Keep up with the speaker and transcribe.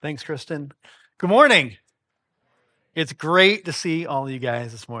Thanks, Kristen. Good morning. It's great to see all of you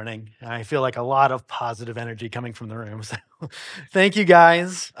guys this morning. I feel like a lot of positive energy coming from the room. So thank you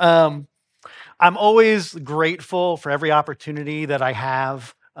guys. I'm always grateful for every opportunity that I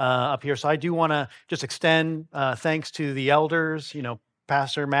have up here. So I do want to just extend thanks to the elders,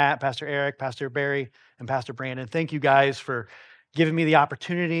 Pastor Matt, Pastor Eric, Pastor Barry, and Pastor Brandon. Thank you guys for giving me the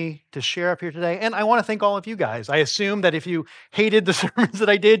opportunity to share up here today. And I want to thank all of you guys. I assume that if you hated the sermons that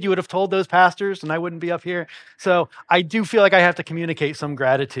I did, you would have told those pastors and I wouldn't be up here. So I do feel like I have to communicate some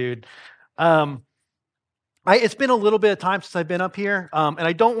gratitude. Um, it's been a little bit of time since I've been up here, and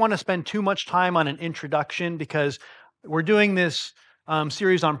I don't want to spend too much time on an introduction because we're doing this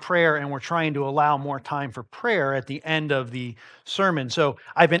series on prayer and we're trying to allow more time for prayer at the end of the sermon. So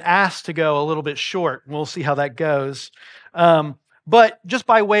I've been asked to go a little bit short. We'll see how that goes. But just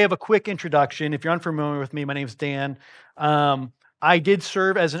by way of a quick introduction, if you're unfamiliar with me, my name's Dan. I did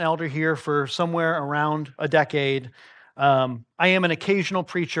serve as an elder here for somewhere around a decade. I am an occasional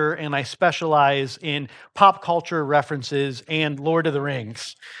preacher and I specialize in pop culture references and Lord of the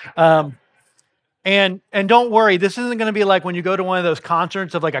Rings. And don't worry, this isn't going to be like when you go to one of those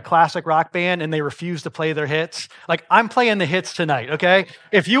concerts of like a classic rock band and they refuse to play their hits. Like I'm playing the hits tonight, okay?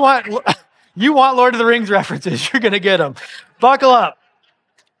 If you want you want Lord of the Rings references, you're going to get them. Buckle up.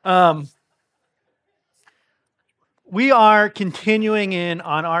 Um, we are continuing in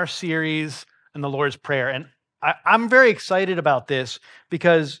on our series in the Lord's Prayer. And I'm very excited about this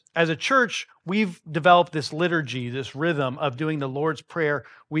because as a church, we've developed this liturgy, this rhythm of doing the Lord's Prayer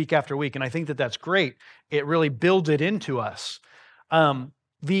week after week. And I think that that's great. It really builds it into us.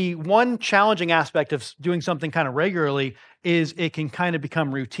 The one challenging aspect of doing something kind of regularly is it can kind of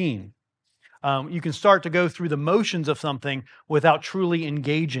become routine. You can start to go through the motions of something without truly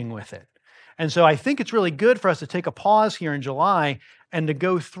engaging with it. And so I think it's really good for us to take a pause here in July and to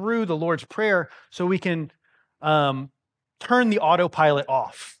go through the Lord's Prayer so we can turn the autopilot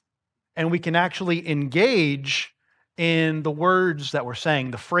off and we can actually engage in the words that we're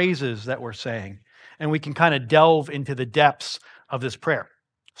saying, the phrases that we're saying, and we can kind of delve into the depths of this prayer.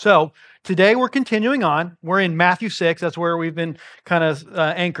 So today we're continuing on. We're in Matthew 6. That's where we've been kind of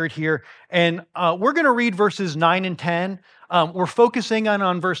anchored here. And we're going to read verses 9 and 10. We're focusing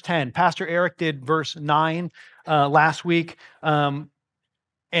on verse 10. Pastor Eric did verse 9 last week. And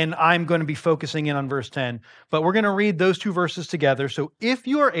I'm going to be focusing in on verse 10. But we're going to read those two verses together. So if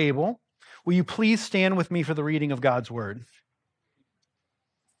you are able, will you please stand with me for the reading of God's word?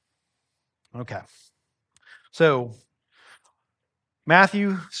 Okay. So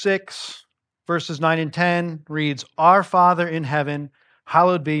Matthew 6, verses 9 and 10 reads, Our Father in heaven,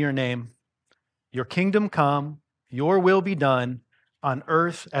 hallowed be your name. Your kingdom come, your will be done on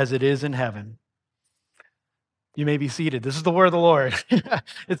earth as it is in heaven. You may be seated. This is the word of the Lord.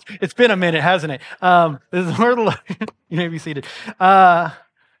 It's been a minute, hasn't it? This is the word of the Lord. You may be seated.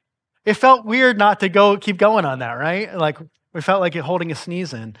 It felt weird not to keep going on that, right? Like we felt like holding a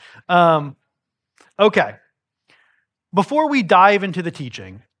sneeze in. Okay. Before we dive into the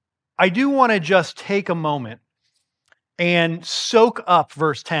teaching, I do want to just take a moment and soak up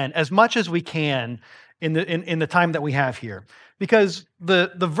verse 10 as much as we can in the time that we have here, because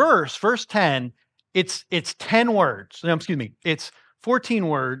the verse 10. It's 10 words. No, excuse me. It's 14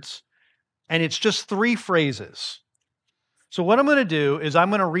 words, and it's just 3 phrases. So what I'm going to do is I'm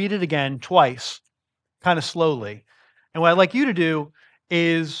going to read it again twice, kind of slowly. And what I'd like you to do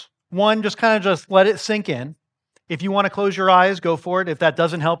is, one, just kind of just let it sink in. If you want to close your eyes, go for it. If that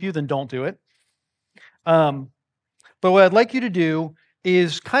doesn't help you, then don't do it. But what I'd like you to do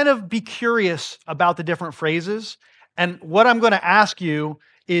is kind of be curious about the different phrases. And what I'm going to ask you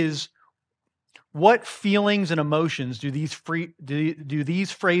is, what feelings and emotions do these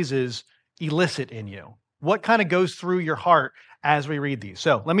phrases elicit in you? What kind of goes through your heart as we read these?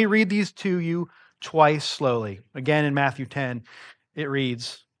 So let me read these to you twice slowly. Again, in Matthew 10, it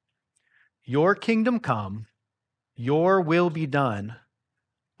reads, Your kingdom come, your will be done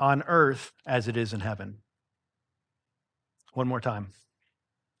on earth as it is in heaven. One more time.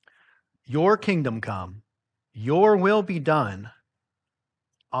 Your kingdom come, your will be done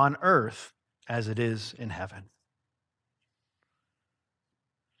on earth as it is in heaven.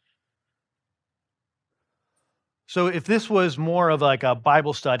 So if this was more of like a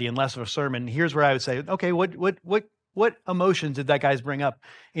Bible study and less of a sermon, here's where I would say, okay, what emotions did that guys bring up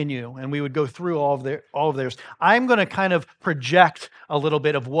in you? And we would go through all of theirs. I'm going to kind of project a little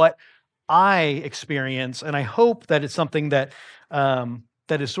bit of what I experience, and I hope that it's something that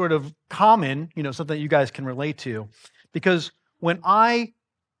that is sort of common, something that you guys can relate to. Because when I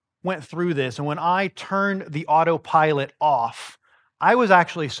went through this and when I turned the autopilot off, I was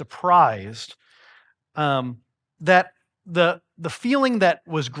actually surprised that the feeling that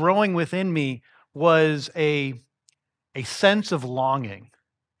was growing within me was a sense of longing,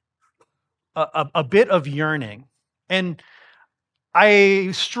 a bit of yearning. And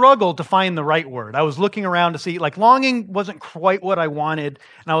I struggled to find the right word. I was looking around to see, like, longing wasn't quite what I wanted,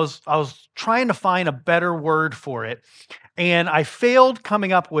 and I was trying to find a better word for it, and I failed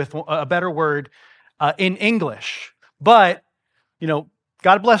coming up with a better word in English. But you know,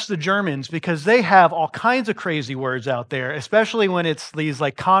 God bless the Germans because they have all kinds of crazy words out there, especially when it's these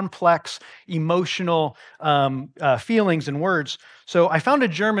like complex emotional feelings and words. So I found a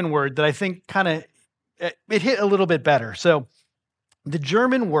German word that I think kind of it hit a little bit better. So the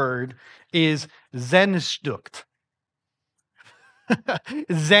German word is Sehnsucht.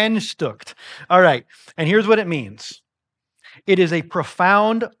 Sehnsucht. All right. And here's what it means. It is a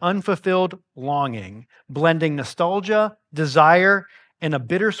profound, unfulfilled longing, blending nostalgia, desire, and a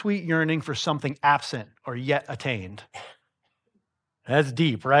bittersweet yearning for something absent or yet attained. That's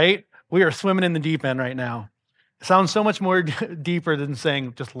deep, right? We are swimming in the deep end right now. It sounds so much more deeper than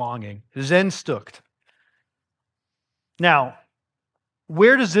saying just longing. Sehnsucht. Now,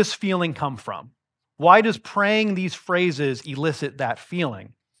 where does this feeling come from? Why does praying these phrases elicit that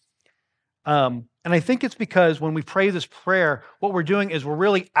feeling? And I think it's because when we pray this prayer, what we're doing is we're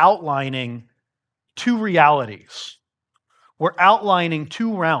really outlining two realities. We're outlining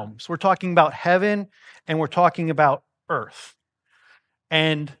two realms. We're talking about heaven and we're talking about earth.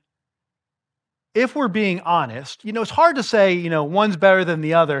 And if we're being honest, it's hard to say, one's better than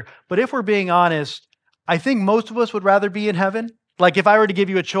the other, but if we're being honest, I think most of us would rather be in heaven. Like if I were to give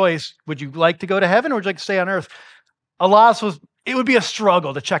you a choice, would you like to go to heaven or would you like to stay on earth? A lot of us, it would be a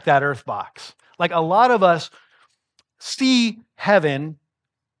struggle to check that earth box. Like a lot of us see heaven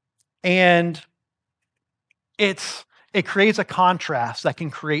and it creates a contrast that can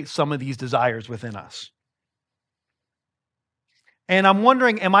create some of these desires within us. And I'm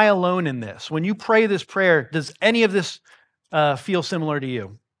wondering, am I alone in this? When you pray this prayer, does any of this feel similar to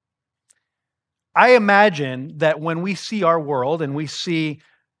you? I imagine that when we see our world and we see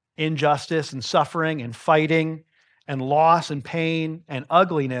injustice and suffering and fighting and loss and pain and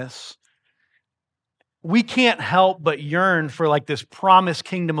ugliness, we can't help but yearn for like this promised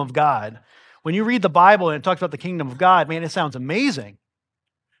kingdom of God. When you read the Bible and it talks about the kingdom of God, man, it sounds amazing.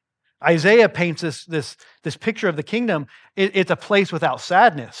 Isaiah paints this picture of the kingdom. It's a place without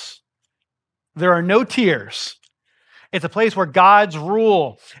sadness. There are no tears. It's a place where God's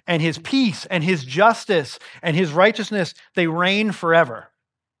rule and his peace and his justice and his righteousness, they reign forever.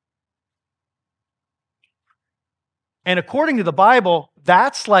 And according to the Bible,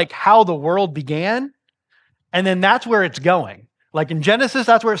 that's like how the world began. And then that's where it's going. Like in Genesis,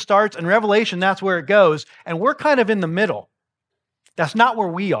 that's where it starts. In Revelation, that's where it goes. And we're kind of in the middle. That's not where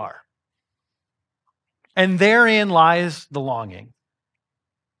we are. And therein lies the longing.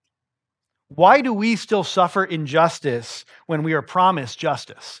 Why do we still suffer injustice when we are promised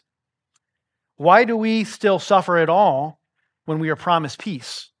justice? Why do we still suffer at all when we are promised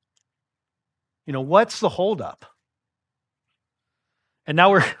peace? What's the holdup? And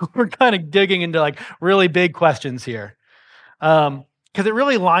now we're kind of digging into like really big questions here. Because it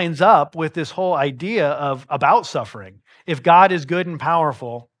really lines up with this whole idea about suffering. If God is good and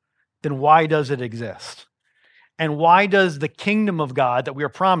powerful, then why does it exist? And why does the kingdom of God that we are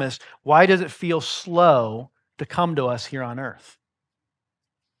promised, why does it feel slow to come to us here on earth?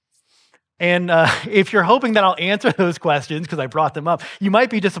 And if you're hoping that I'll answer those questions because I brought them up, you might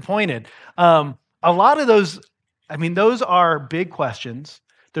be disappointed. A lot of those, those are big questions.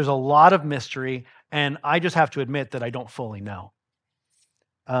 There's a lot of mystery, and I just have to admit that I don't fully know.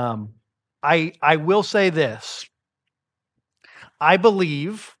 I will say this. I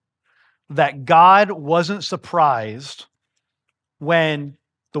believe that God wasn't surprised when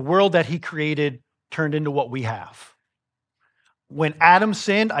the world that he created turned into what we have. When Adam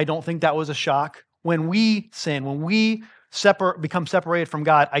sinned, I don't think that was a shock. When we sin, when we become separated from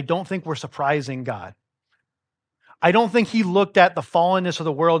God, I don't think we're surprising God. I don't think he looked at the fallenness of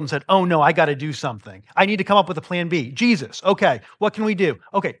the world and said, oh no, I got to do something. I need to come up with a plan B. Jesus, okay, what can we do?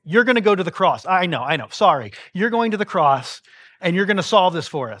 Okay, you're going to go to the cross. I know, sorry. You're going to the cross and you're going to solve this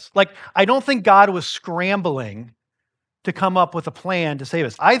for us. Like, I don't think God was scrambling to come up with a plan to save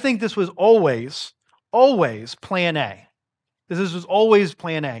us. I think this was always plan A. This was always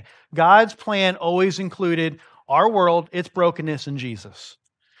plan A. God's plan always included our world, its brokenness, and Jesus.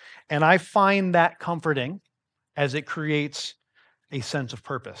 And I find that comforting as it creates a sense of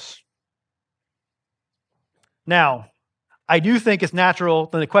purpose. Now, I do think it's natural,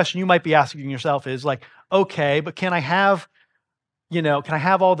 then the question you might be asking yourself is like, okay, but can I have can I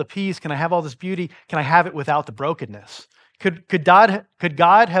have all the peace? Can I have all this beauty? Can I have it without the brokenness? Could God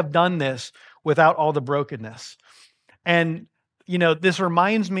have done this without all the brokenness? And this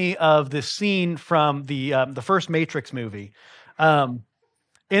reminds me of this scene from the first Matrix movie. Um,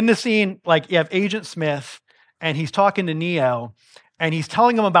 in the scene, like you have Agent Smith, and he's talking to Neo, and he's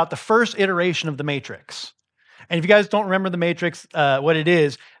telling him about the first iteration of the Matrix. And if you guys don't remember the Matrix, what it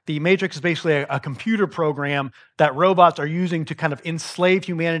is, the Matrix is basically a computer program that robots are using to kind of enslave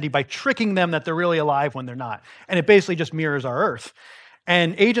humanity by tricking them that they're really alive when they're not. And it basically just mirrors our Earth.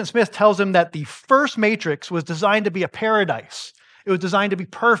 And Agent Smith tells him that the first Matrix was designed to be a paradise. It was designed to be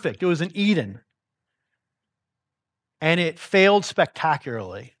perfect. It was an Eden. And it failed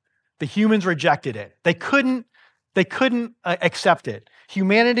spectacularly. The humans rejected it. They couldn't accept it.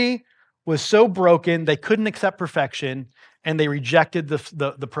 Humanity was so broken, they couldn't accept perfection, and they rejected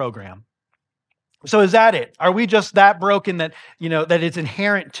the program. So is that it? Are we just that broken that it's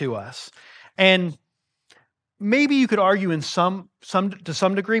inherent to us? And maybe you could argue to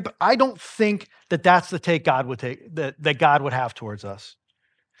some degree, but I don't think that that's the take God would take, that God would have towards us.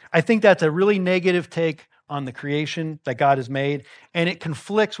 I think that's a really negative take on the creation that God has made, and it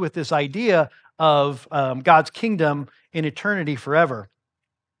conflicts with this idea of God's kingdom in eternity forever.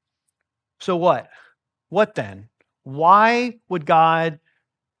 So what? What then? Why would God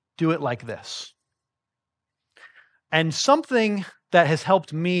do it like this? And something that has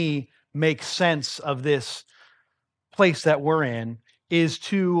helped me make sense of this place that we're in is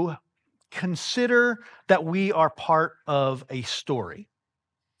to consider that we are part of a story.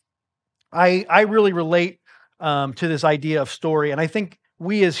 I really relate to this idea of story, and I think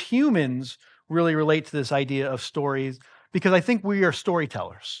we as humans really relate to this idea of stories because I think we are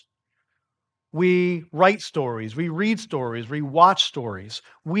storytellers. We write stories, we read stories, we watch stories.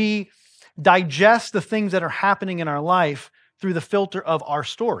 We digest the things that are happening in our life through the filter of our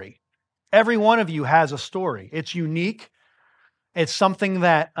story. Every one of you has a story. It's unique. It's something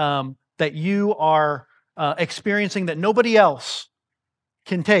that you are experiencing that nobody else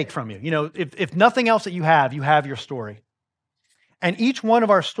can take from you. If nothing else that you have your story. And each one of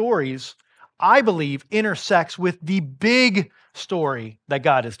our stories, I believe, intersects with the big story that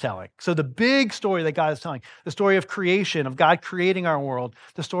God is telling. So the big story that God is telling, the story of creation, of God creating our world,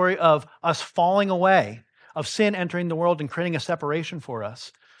 the story of us falling away, of sin entering the world and creating a separation for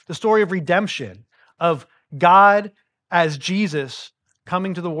us, the story of redemption, of God as Jesus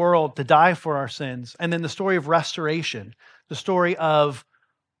coming to the world to die for our sins, and then the story of restoration, the story of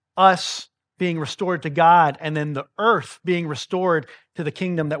us being restored to God, and then the earth being restored to the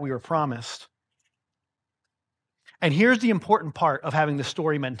kingdom that we were promised. And here's the important part of having the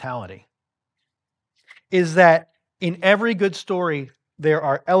story mentality, is that in every good story, there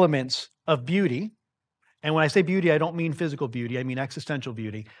are elements of beauty. And when I say beauty, I don't mean physical beauty, I mean existential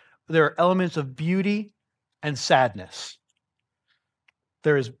beauty. There are elements of beauty and sadness.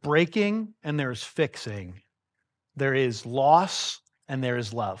 There is breaking and there is fixing. There is loss and there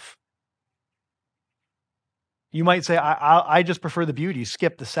is love. You might say, I just prefer the beauty,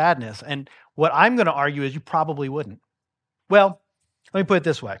 skip the sadness. And what I'm going to argue is you probably wouldn't. Well, let me put it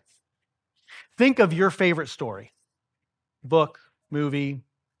this way. Think of your favorite story, book, movie,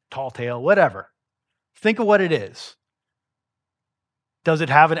 tall tale, whatever. Think of what it is. Does it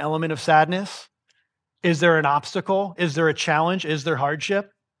have an element of sadness? Is there an obstacle? Is there a challenge? Is there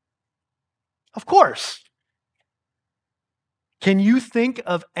hardship? Of course. Can you think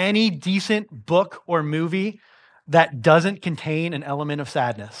of any decent book or movie that doesn't contain an element of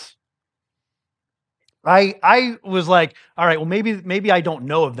sadness? I was like, all right, well, maybe I don't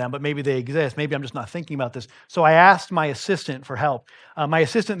know of them, but maybe they exist. Maybe I'm just not thinking about this. So I asked my assistant for help. My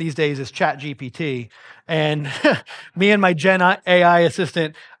assistant these days is ChatGPT. And me and my Gen AI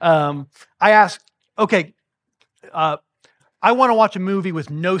assistant, I asked, okay, I want to watch a movie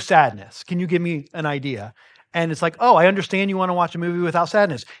with no sadness. Can you give me an idea? And it's like, oh, I understand you want to watch a movie without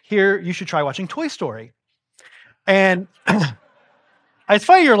sadness. Here, you should try watching Toy Story. And it's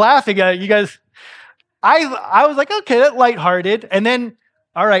funny you're laughing at it. You guys, I was like, okay, that's lighthearted. And then,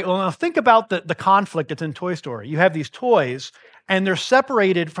 all right, well, now think about the conflict that's in Toy Story. You have these toys, and they're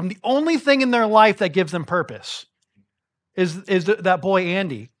separated from the only thing in their life that gives them purpose, is that boy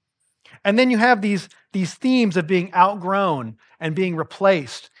Andy. And then you have these themes of being outgrown and being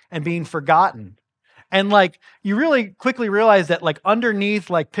replaced and being forgotten. And like, you really quickly realize that like underneath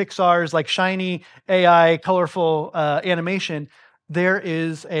like Pixar's like shiny AI, colorful animation, there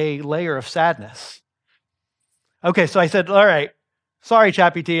is a layer of sadness. Okay, so I said, all right, sorry,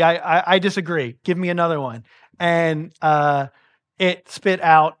 ChatGPT, I disagree. Give me another one. And it spit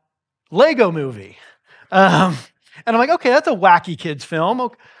out Lego Movie. And I'm like, okay, that's a wacky kids film.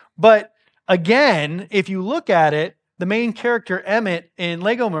 But again, if you look at it, the main character, Emmett, in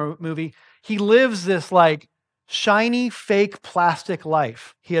Lego Movie, he lives this like shiny, fake plastic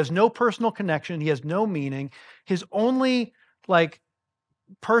life. He has no personal connection. He has no meaning. His only like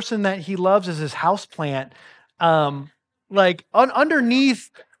person that he loves is his houseplant. Underneath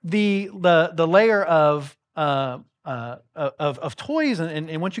the layer of toys,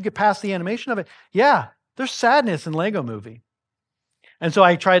 and once you get past the animation of it, yeah, there's sadness in Lego Movie. And so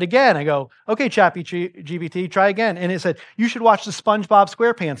I tried again. I go, okay, Chappy GBT, try again. And it said, you should watch the SpongeBob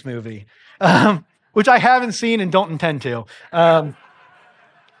SquarePants movie, which I haven't seen and don't intend to.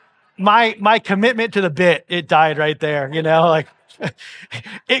 My commitment to the bit, it died right there, like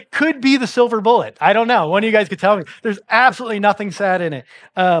it could be the silver bullet. I don't know. One of you guys could tell me. There's absolutely nothing sad in it.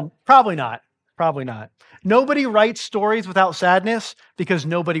 Probably not. Probably not. Nobody writes stories without sadness because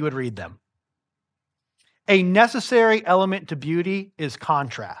nobody would read them. A necessary element to beauty is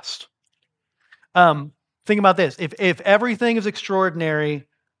contrast. Think about this. If everything is extraordinary,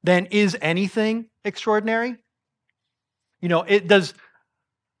 then is anything extraordinary? It does.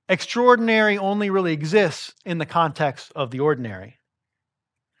 Extraordinary only really exists in the context of the ordinary.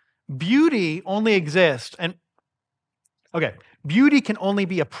 Beauty only exists, beauty can only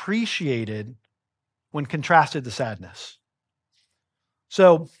be appreciated when contrasted to sadness.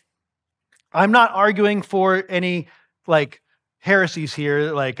 So I'm not arguing for any like heresies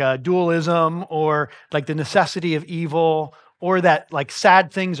here, like dualism or like the necessity of evil, or that like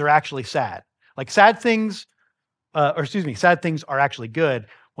sad things are actually sad. Like sad things are actually good.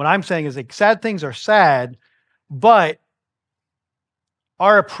 What I'm saying is like sad things are sad, but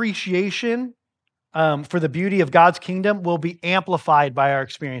our appreciation for the beauty of God's kingdom will be amplified by our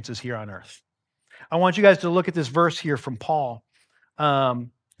experiences here on earth. I want you guys to look at this verse here from Paul.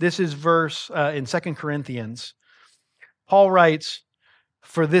 This is verse in 2 Corinthians. Paul writes,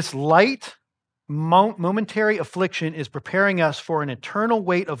 "For this light, momentary affliction is preparing us for an eternal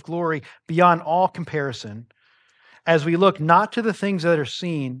weight of glory beyond all comparison, as we look not to the things that are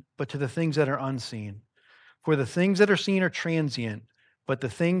seen, but to the things that are unseen. For the things that are seen are transient, but the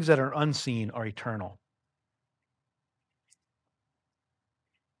things that are unseen are eternal."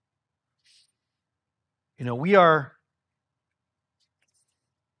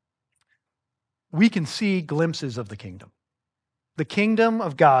 We can see glimpses of the kingdom. The kingdom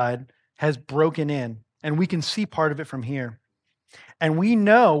of God has broken in, and we can see part of it from here. And we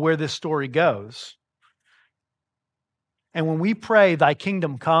know where this story goes. And when we pray, "Thy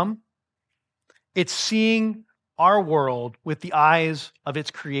kingdom come," it's seeing our world with the eyes of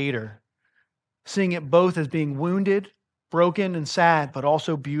its creator, seeing it both as being wounded, broken, and sad, but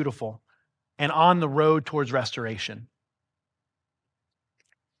also beautiful, and on the road towards restoration.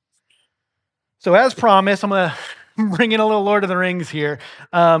 So as promised, I'm going to bring in a little Lord of the Rings here.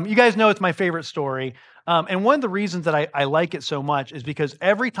 You guys know it's my favorite story. And one of the reasons that I like it so much is because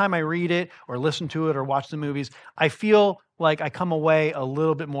every time I read it or listen to it or watch the movies, I feel like I come away a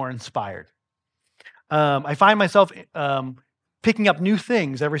little bit more inspired. I find myself picking up new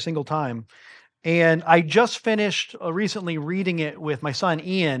things every single time. And I just finished recently reading it with my son,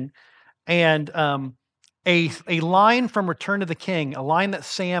 Ian, and a line from Return of the King, a line that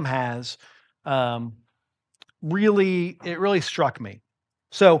Sam has, really struck me.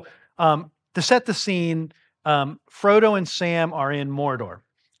 So to set the scene, Frodo and Sam are in Mordor,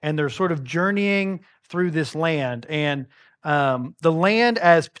 and they're sort of journeying through this land. And the land,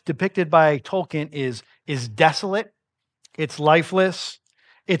 as depicted by Tolkien, is desolate. It's lifeless.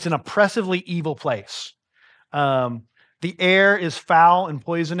 It's an oppressively evil place. The air is foul and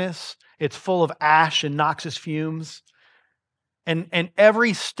poisonous. It's full of ash and noxious fumes. And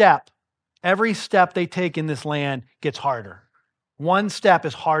every step they take in this land gets harder. One step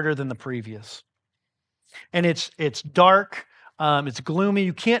is harder than the previous. And it's dark, it's gloomy.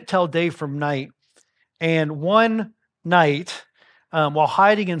 You can't tell day from night. And one night, while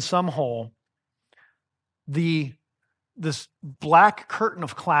hiding in some hole, this black curtain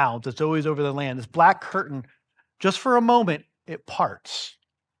of clouds that's always over the land, this black curtain, just for a moment, it parts.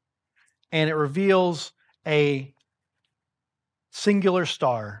 And it reveals a singular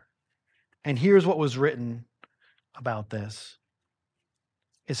star. And here's what was written about this.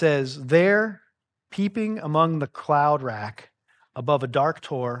 It says, "There, peeping among the cloud rack, above a dark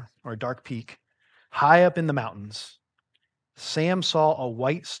tor or a dark peak, high up in the mountains, Sam saw a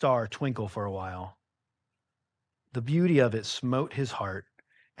white star twinkle for a while. The beauty of it smote his heart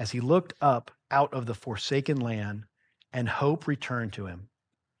as he looked up out of the forsaken land, and hope returned to him.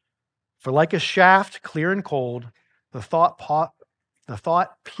 For like a shaft clear and cold, the thought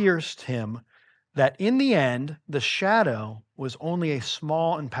pierced him that in the end, the shadow was only a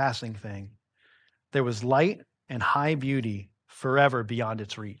small and passing thing. There was light and high beauty forever beyond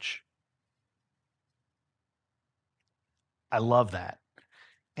its reach. I love that.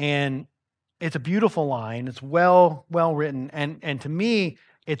 And it's a beautiful line. It's well written. And to me,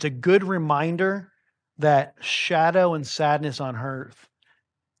 it's a good reminder that shadow and sadness on earth,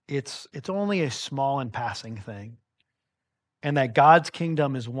 it's only a small and passing thing. And that God's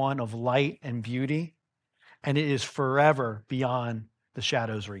kingdom is one of light and beauty, and it is forever beyond the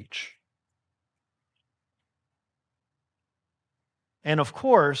shadow's reach. And of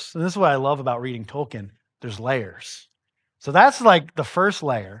course, and this is what I love about reading Tolkien, there's layers. So that's like the first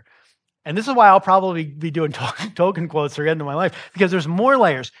layer. And this is why I'll probably be doing Tolkien quotes for the end of my life, because there's more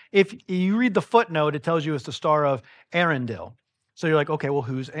layers. If you read the footnote, it tells you it's the star of Arendelle. So you're like, okay, well,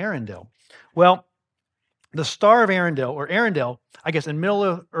 who's Arendelle? Well, the star of Arendelle, or Arendelle, I guess in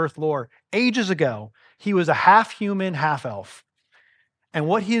Middle-earth lore, ages ago, he was a half-human, half-elf. And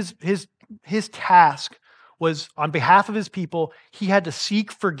what his task was, on behalf of his people, he had to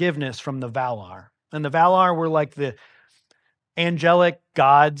seek forgiveness from the Valar. And the Valar were like the angelic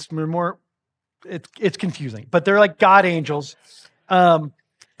gods. It's confusing, but they're like god angels.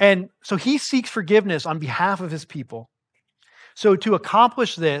 And so he seeks forgiveness on behalf of his people. So to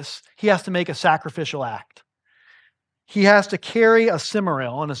accomplish this, he has to make a sacrificial act. He has to carry a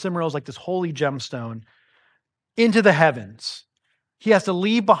Silmaril, and a Silmaril is like this holy gemstone, into the heavens. He has to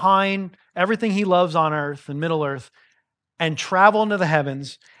leave behind everything he loves on earth and Middle-earth and travel into the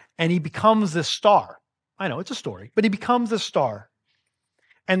heavens, and he becomes this star. I know, it's a story, but he becomes this star.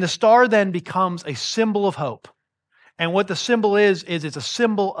 And the star then becomes a symbol of hope. And what the symbol is it's a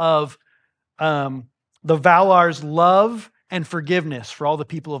symbol of the Valar's love and forgiveness for all the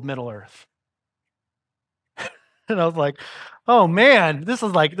people of Middle-earth. And I was like, oh man, this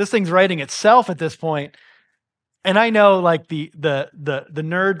thing's writing itself at this point. And I know like the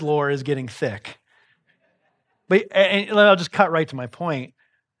nerd lore is getting thick. But and I'll just cut right to my point.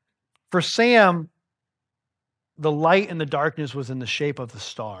 For Sam, the light and the darkness was in the shape of the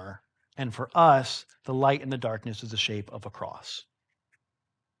star. And for us, the light and the darkness is the shape of a cross.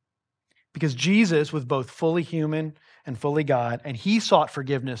 Because Jesus was both fully human and fully God, and he sought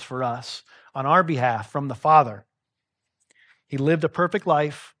forgiveness for us on our behalf from the Father. He lived a perfect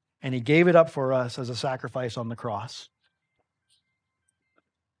life, and he gave it up for us as a sacrifice on the cross.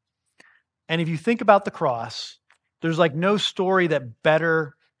 And if you think about the cross, there's like no story that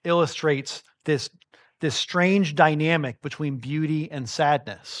better illustrates this strange dynamic between beauty and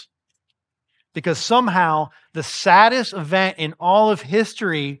sadness. Because somehow the saddest event in all of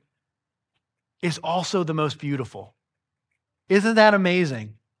history is also the most beautiful. Isn't that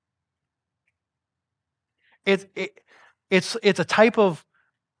amazing? It's a type of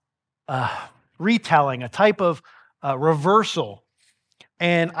retelling, a type of reversal.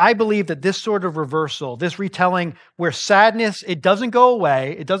 And I believe that this sort of reversal, this retelling where sadness, it doesn't go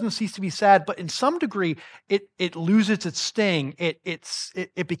away, it doesn't cease to be sad, but in some degree, it loses its sting,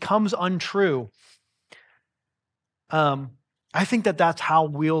 it becomes untrue. I think that that's how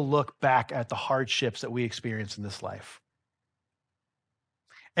we'll look back at the hardships that we experience in this life.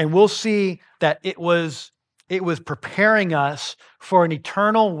 And we'll see that it was preparing us for an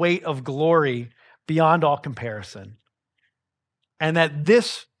eternal weight of glory beyond all comparison. And that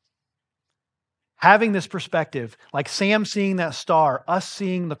having this perspective, like Sam seeing that star, us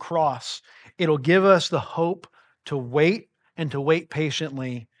seeing the cross, it'll give us the hope to wait and to wait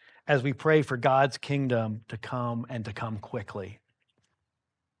patiently as we pray for God's kingdom to come and to come quickly.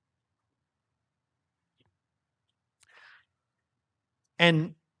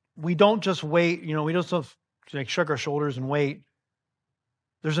 And we don't just wait, we don't just shrug our shoulders and wait.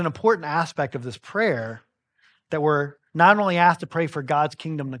 There's an important aspect of this prayer that we're not only asked to pray for God's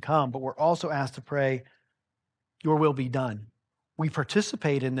kingdom to come, but we're also asked to pray, your will be done. We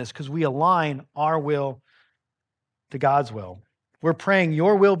participate in this because we align our will to God's will. We're praying,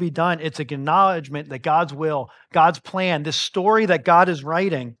 your will be done. It's an acknowledgement that God's will, God's plan, this story that God is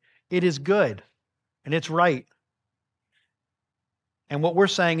writing, it is good and it's right. And what we're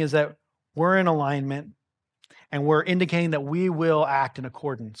saying is that we're in alignment and we're indicating that we will act in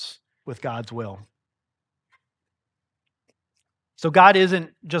accordance with God's will. So God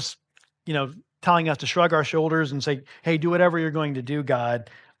isn't just, telling us to shrug our shoulders and say, hey, do whatever you're going to do, God.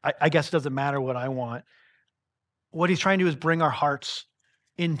 I guess it doesn't matter what I want. What he's trying to do is bring our hearts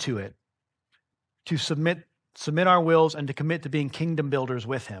into it, to submit our wills and to commit to being kingdom builders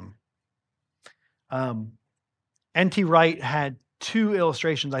with him. N.T. Wright had two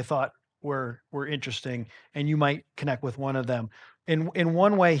illustrations I thought were interesting, and you might connect with one of them. In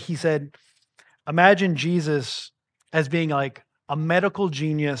one way, he said, Imagine Jesus as being like a medical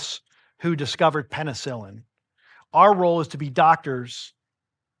genius who discovered penicillin. Our role is to be doctors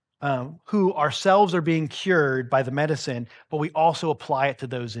who ourselves are being cured by the medicine, but we also apply it to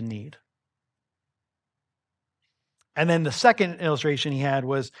those in need. And then the second illustration he had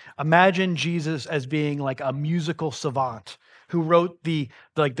was imagine Jesus as being like a musical savant who wrote the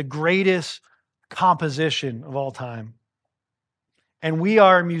greatest composition of all time. And we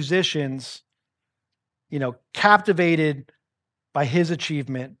are musicians, captivated by his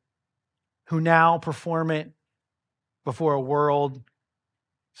achievement, who now perform it before a world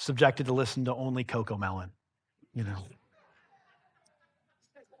subjected to listen to only Coco Melon,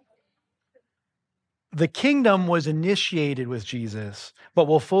 The kingdom was initiated with Jesus, but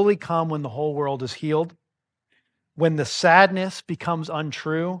will fully come when the whole world is healed, when the sadness becomes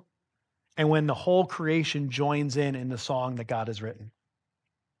untrue, and when the whole creation joins in the song that God has written.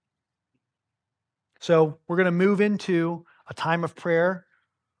 So we're going to move into a time of prayer.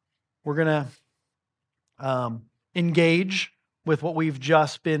 We're going to engage with what we've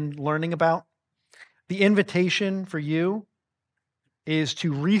just been learning about. The invitation for you is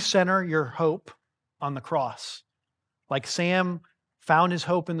to recenter your hope on the cross. Like Sam found his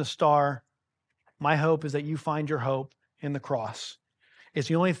hope in the star, my hope is that you find your hope in the cross. It's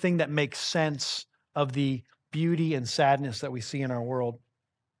the only thing that makes sense of the beauty and sadness that we see in our world.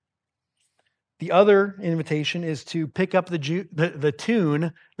 The other invitation is to pick up the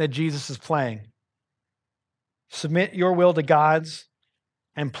tune that Jesus is playing. Submit your will to God's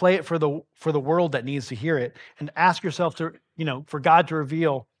and play it for the world that needs to hear it, and ask yourself for God to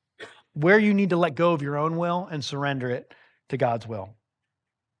reveal where you need to let go of your own will and surrender it to God's will.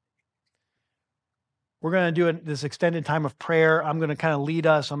 We're going to do this extended time of prayer. I'm going to kind of lead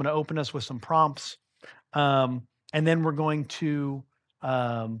us. I'm going to open us with some prompts. And then we're going to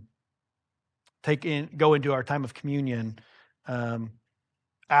go into our time of communion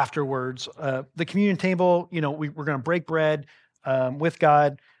afterwards. The communion table, we're going to break bread with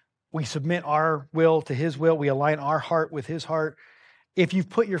God. We submit our will to his will. We align our heart with his heart. If you've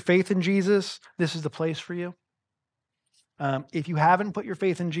put your faith in Jesus, this is the place for you. If you haven't put your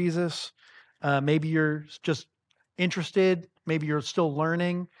faith in Jesus, maybe you're just interested, maybe you're still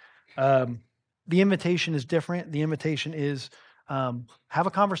learning. The invitation is different. The invitation is have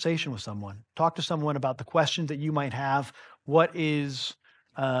a conversation with someone. Talk to someone about the questions that you might have. What is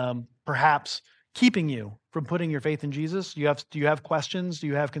perhaps keeping you from putting your faith in Jesus? Do you have questions? Do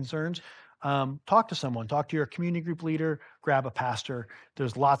you have concerns? Talk to someone. Talk to your community group leader. Grab a pastor.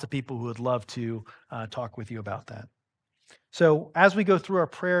 There's lots of people who would love to talk with you about that. So as we go through our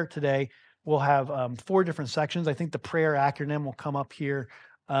prayer today, we'll have 4 different sections. I think the prayer acronym will come up here.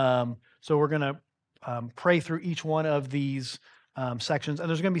 So we're going to pray through each one of these sections, and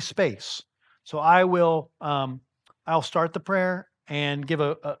there's going to be space. So I'll start the prayer and give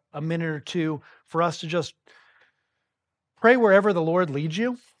a minute or two for us to just pray wherever the Lord leads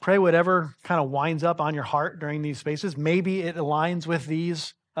you. Pray whatever kind of winds up on your heart during these spaces. Maybe it aligns with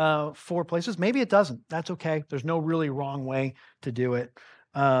these 4 places. Maybe it doesn't. That's okay. There's no really wrong way to do it.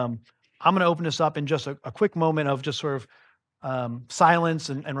 I'm going to open this up in just a quick moment of just sort of silence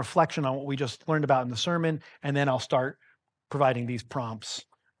and reflection on what we just learned about in the sermon, and then I'll start providing these prompts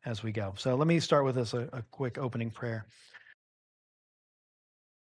as we go. So let me start with this, a quick opening prayer.